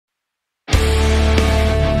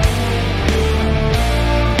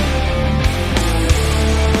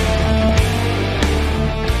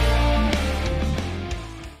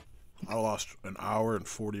hour and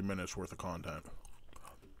 40 minutes worth of content.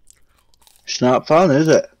 It's not fun, is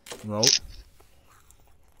it? Nope.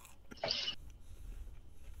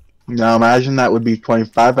 Now imagine that would be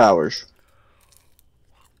 25 hours.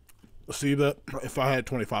 See, that if I had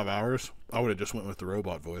 25 hours, I would have just went with the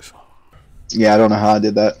robot voice. Yeah, I don't know how I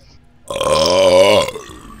did that.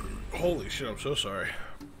 Holy shit, I'm so sorry.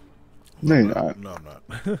 No, you're not. No, I'm not.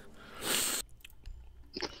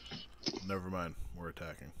 Never mind. We're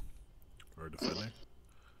attacking. Or defending.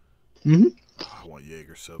 Mm-hmm. Oh, I want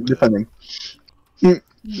Jaeger so bad. Defending.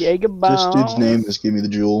 Jaeger This dude's name is Give Me the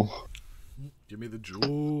Jewel. Give me the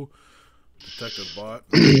jewel. Detective bot.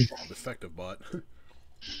 Defective bot.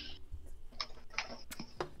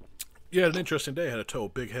 Yeah, an interesting day. I had to tow a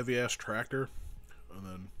big, heavy-ass tractor. And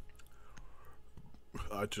then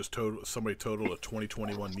I just somebody totaled a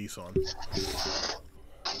 2021 Nissan.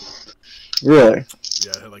 Really?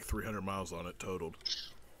 Yeah, it had like 300 miles on it totaled.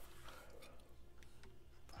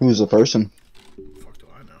 Who's the person? Fuck do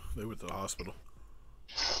I know? They went to the hospital.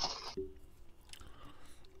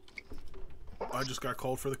 I just got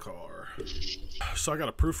called for the car. So I got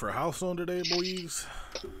approved for a house loan today, boys.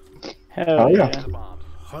 Hell Oh, yeah.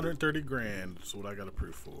 130 grand is what I got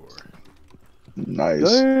approved for. Nice.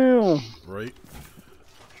 Damn. Right?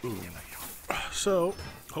 Ooh. So,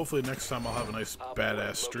 hopefully next time I'll have a nice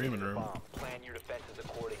badass streaming room.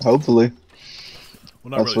 Hopefully.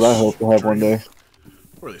 Well, not That's really what I hope to have one day.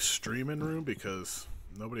 Not really streaming room because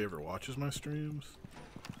nobody ever watches my streams.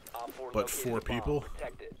 But 4 people.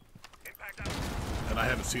 And I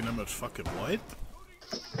haven't seen that much fucking what?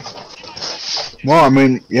 Well, I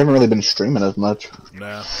mean, you haven't really been streaming as much.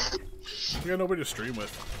 Nah. You got nobody to stream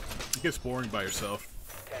with. It gets boring by yourself.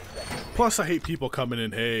 Plus, I hate people coming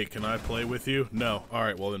in, hey, can I play with you? No.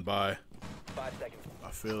 Alright, well then bye. I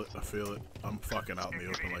feel it, I feel it. I'm fucking out in the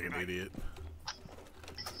open like an idiot.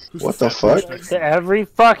 Who's What the fat fuck? bitch next to me? Every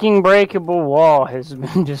fucking breakable wall has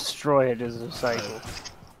been destroyed as a cycle.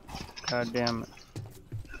 God damn it.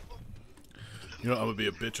 You know, I'm gonna be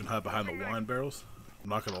a bitch and hide behind the wine barrels. I'm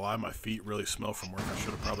not gonna lie, my feet really smell from work. I should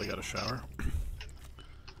have probably got a shower.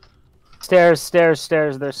 Stairs, stairs,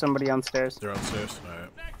 stairs. There's somebody on stairs. They're upstairs. Alright.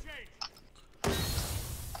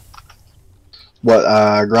 What,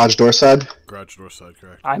 garage door side? Garage door side,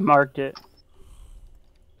 correct. I marked it.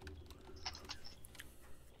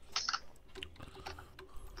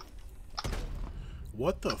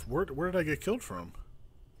 What the? Where did I get killed from?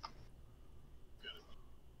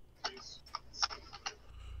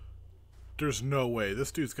 There's no way. This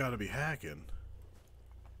dude's gotta be hacking.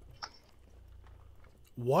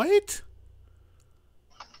 What?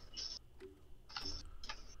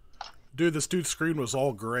 Dude, this dude's screen was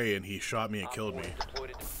all gray and he shot me and killed me.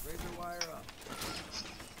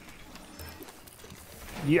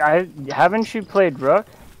 Haven't you played Rook?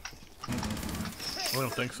 I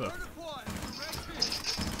don't think so.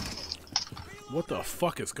 What the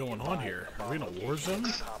fuck is going on here? Are we in a war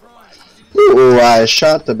zone? Ooh, I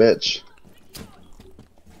shot the bitch.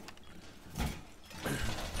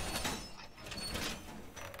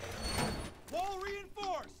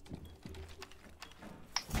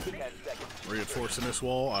 Reinforcing this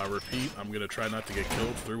wall. I repeat, I'm gonna try not to get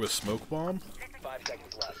killed through a smoke bomb. 5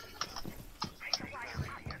 seconds left.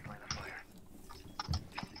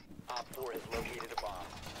 Op 4 has located a bomb.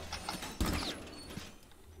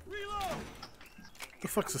 Reload! The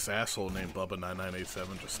fuck's this asshole named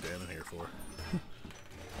Bubba9987 just standing here for?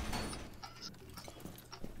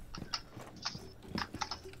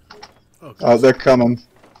 Oh, Oh, they're coming.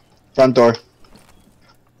 Front door.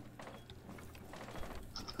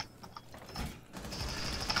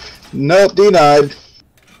 Nope, denied.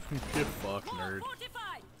 get fucked, nerd.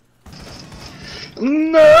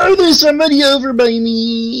 No, there's somebody over by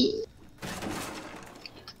me.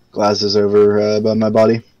 Glass is over by my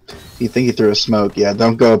body. You think he threw a smoke? Yeah,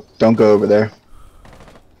 don't go over there.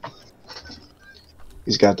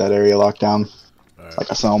 He's got that area locked down. Right. Like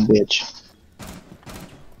a son of a bitch.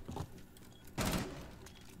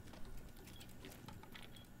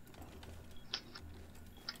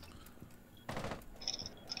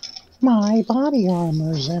 My body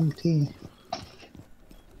armor's empty.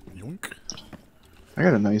 Yoink. I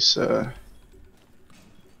got a nice,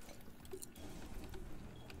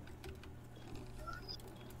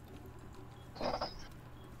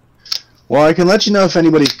 Well, I can let you know if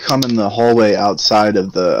anybody's come in the hallway outside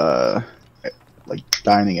of the, like,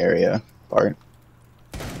 dining area part.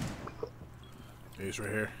 He's right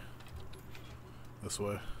here. This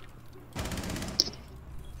way.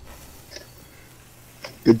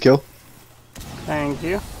 Good kill. Thank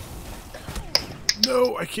you.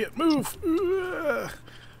 No, I can't move. Ugh.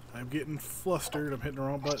 I'm getting flustered. I'm hitting the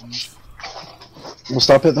wrong buttons. We'll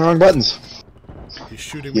stop hitting the wrong buttons. He's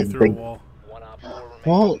shooting me You through a big- wall. One op 4 remaining.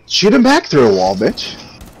 Well, shoot him back through a wall, bitch.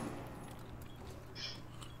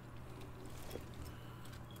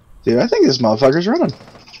 Dude, I think this motherfucker's running.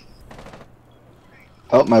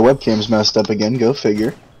 Oh, my webcam's messed up again. Go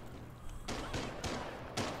figure.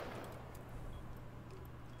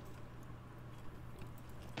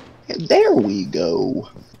 And there we go.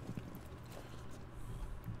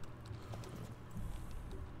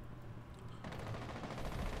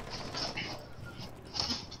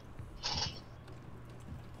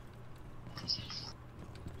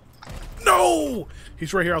 No!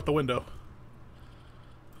 He's right here out the window.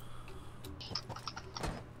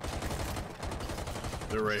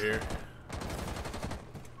 They're right here.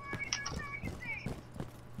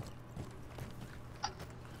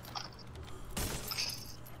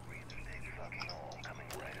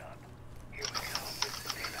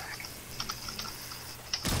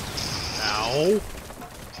 Ow.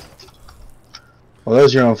 Well, that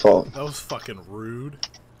was your own fault. That was fucking rude.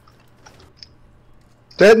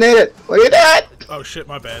 Detonate it! What are you doing? Oh shit,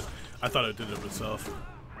 my bad. I thought it did it itself.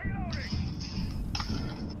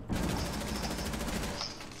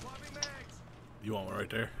 You want one right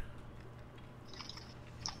there?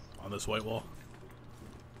 On this white wall?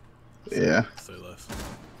 Yeah. Say less.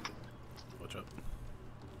 Watch up.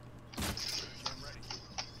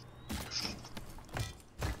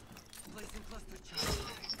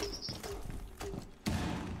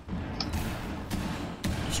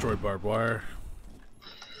 Destroyed barbed wire.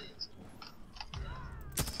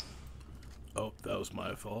 Oh, that was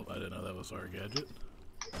my fault. I didn't know that was our gadget.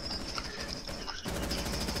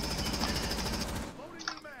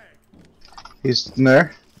 He's in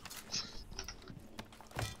there.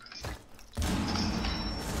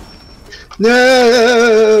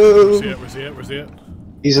 No! Where's he at? Where's he at? Where's he at?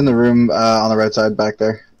 He's in the room on the right side back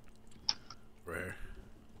there. Right here.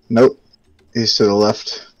 Nope. He's to the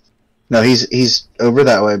left. No, he's over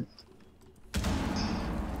that way.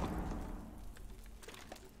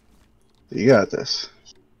 You got this.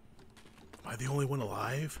 Am I the only one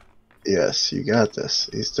alive? Yes, you got this.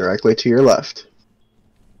 He's directly to your left.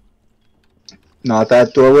 Not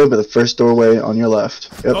that doorway, but the first doorway on your left.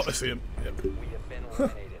 Oh, Yep. I see him. Yep. We have been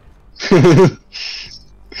eliminated.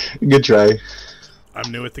 Good try.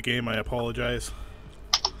 I'm new at the game. I apologize.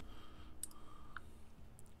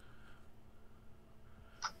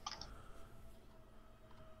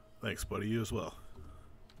 Thanks, buddy. You as well.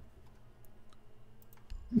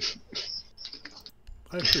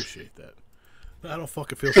 I appreciate that. I don't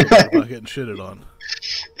fucking feel so bad about getting shitted on.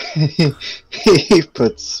 He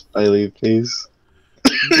puts smiley face.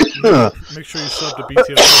 Make sure you sub to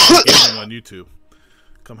BTF Gaming on YouTube.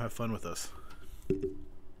 Come have fun with us.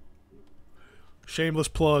 Shameless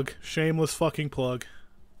plug. Shameless fucking plug.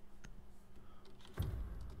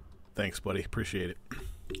 Thanks, buddy. Appreciate it.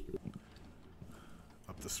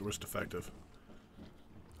 Up this wrist effective.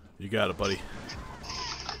 You got it, buddy.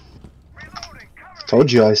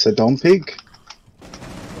 Told you, I said don't peek.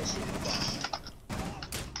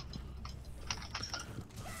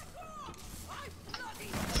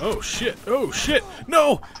 Oh shit! Oh shit!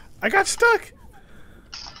 No! I got stuck!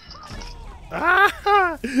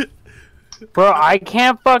 Ah! Bro, I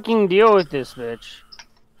can't fucking deal with this bitch.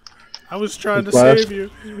 I was trying to Flash. save you.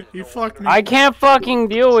 You fucked me. I can't fucking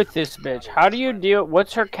deal with this bitch. How do you deal?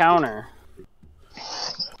 What's her counter?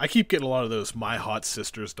 I keep getting a lot of those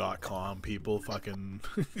myhotsisters.com people fucking...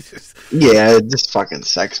 Yeah, just fucking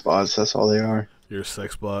sex bots. That's all they are. You're a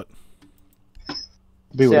sex bot.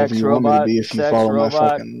 Be whatever Sex you want me to robot, be if you sex follow my robot.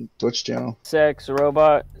 fucking Twitch channel. Sex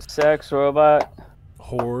robot. Sex robot.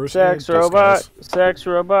 Whores. Sex and robot. discuss. Sex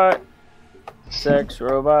robot. Sex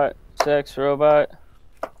robot. Sex robot.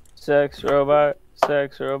 Sex robot.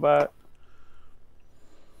 Sex robot.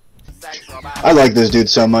 Sex robot. I like this dude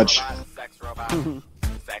so much. Sex robot.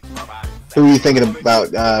 Sex robot. Who are you thinking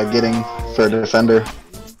about getting for a defender? Sex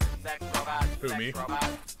robot. Who, me?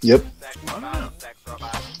 Yep. Sex robot. Sex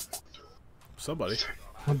robot. Somebody.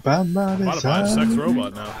 About my I'm about to buy a sex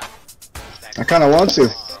robot now. I kind of want to.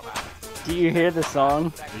 Do you hear the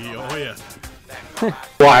song? Oh yeah.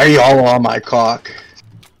 Why are y'all on my cock?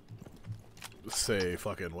 Say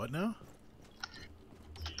fucking what now?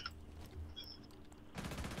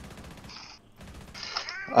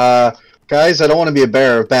 Guys, I don't want to be a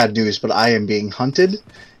bearer of bad news, but I am being hunted,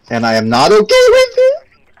 and I am not okay with it.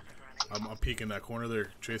 I'm peeking that corner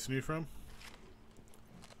they're chasing you from.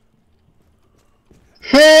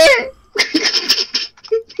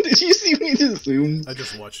 Did you see me just zoom? I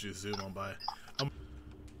just watched you zoom on by.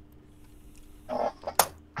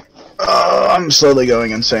 Oh, I'm slowly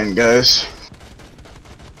going insane, guys.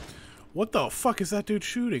 What the fuck is that dude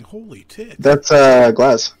shooting? Holy tits. That's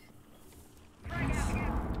Glass.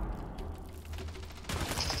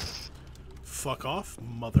 Fuck off,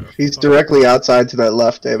 mother. He's directly outside to that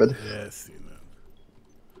left, David. Yeah, I've seen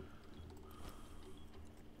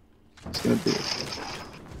that. It's gonna be.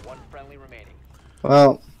 One friendly remaining.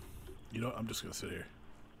 Well, You know what? I'm just gonna sit here.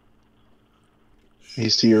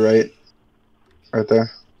 he's to your right. Right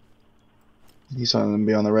there. He's on to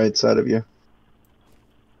be on the right side of you.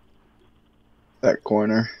 That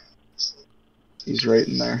corner. He's right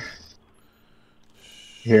in there.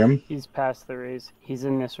 You hear him? He's past the raise. He's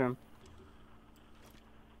in this room.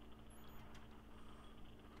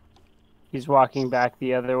 He's walking back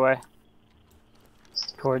the other way.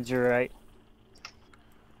 Towards your right.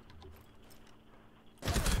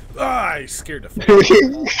 Ah, I scared the fuck.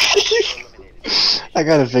 I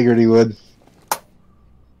kinda figured he would.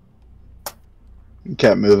 He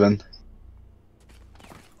kept moving.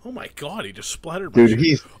 Oh my god, he just splattered my Dude, shit.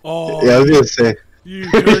 he's. Oh, Yeah, I was gonna say. you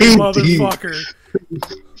dirty motherfucker.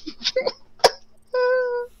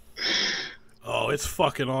 Oh, it's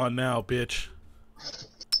fucking on now, bitch.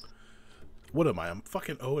 What am I? I'm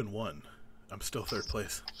fucking 0-1. I'm still 3rd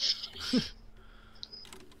place.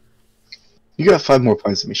 You got 5 more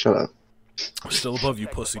points than me, shut up. I'm still above you,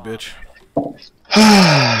 pussy bitch.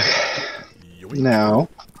 Yoink. Now.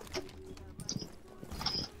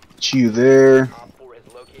 It's you there. Op 4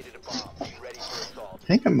 has located a bomb. Be ready for assault. I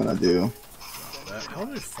think I'm gonna do. How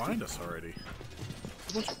did they find us already?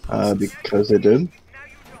 A bunch of pussies. Because they did.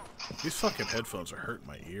 These fucking headphones are hurting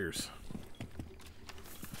my ears.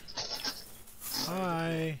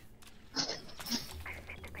 Hi.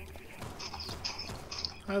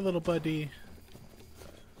 Hi, little buddy.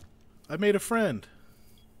 I made a friend.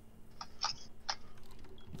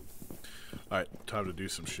 Alright, time to do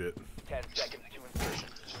some shit. 10 seconds to insertion.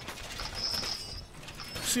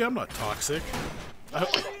 See, I'm not toxic. To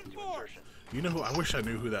insertion. You know who? I wish I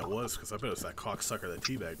knew who that was, because I bet it was that cocksucker that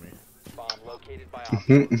teabagged me. Bomb located by Op. I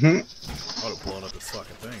I would have blown up his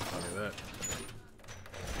fucking thing if I knew that.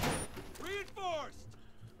 Reinforced.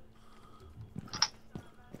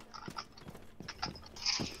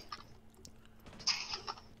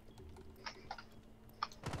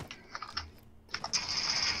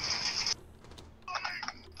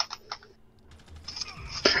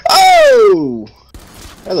 Oh!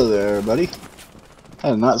 Hello there, buddy. I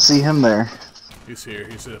did not see him there. He's here.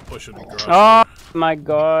 He's pushing the garage. Oh my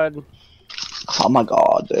god. Oh my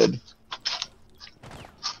god, dude.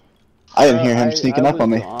 I didn't hear him sneaking up on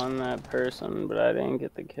me. I was on that person, but I didn't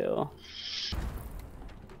get the kill.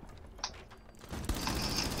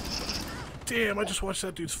 Damn, I just watched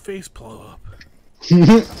that dude's face blow up.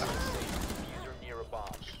 User near a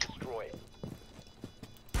bomb. Destroy it.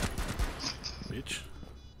 Bitch.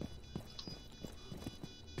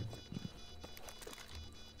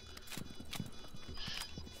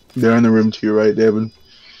 They're in the room to your right, David.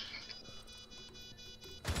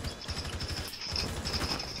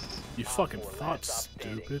 You fucking thought,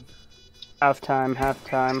 stupid. Halftime,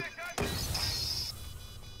 halftime.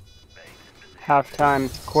 Halftime,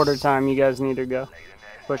 quarter time, you guys need to go.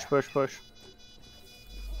 Push, push, push.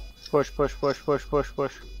 Push, push, push, push, push,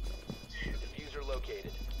 push. Diffuser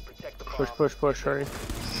located. Protect the bomb. Push, push, push, hurry.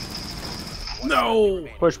 No!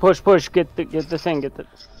 Push, push, push, get the thing, get the...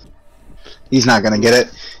 He's not gonna get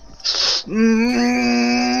it.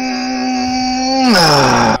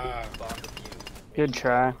 Good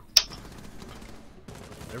try.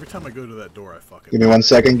 Every time I go to that door, I fucking... Give me 1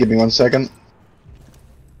 second, give me 1 second.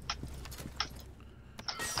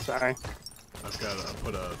 Sorry. I've got to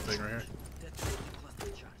put a thing right here.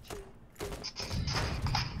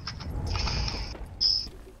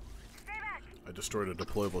 I destroyed a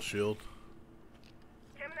deployable shield.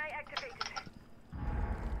 Gemini activated.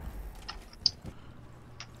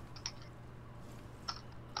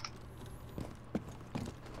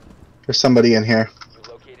 There's somebody in here. You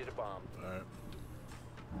located a bomb. Alright.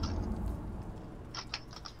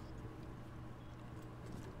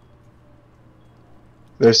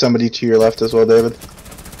 There's somebody to your left as well, David.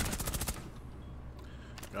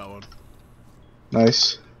 Got one.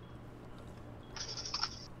 Nice.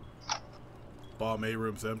 Bomb A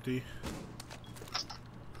room's empty.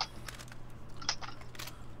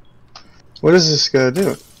 What is this guy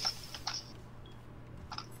do?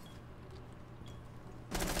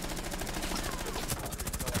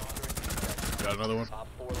 Got another one. Op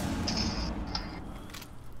 4 last.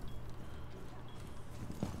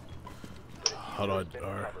 How do I...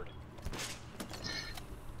 Alright. Covered.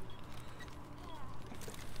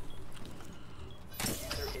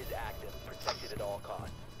 User is active. Protected at all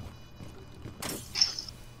costs.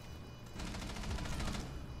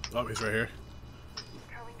 Oh, he's right here.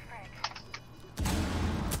 Throwing frag.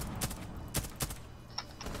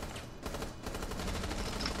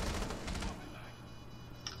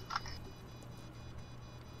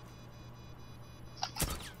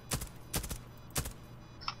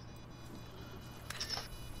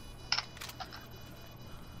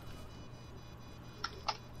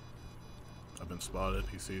 I've been spotted.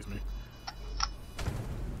 He sees me.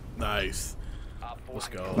 Nice. Let's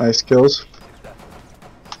go. Nice kills.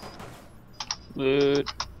 Loot.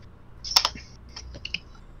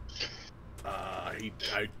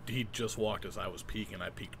 He just walked as I was peeking. I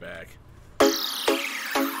peeked back.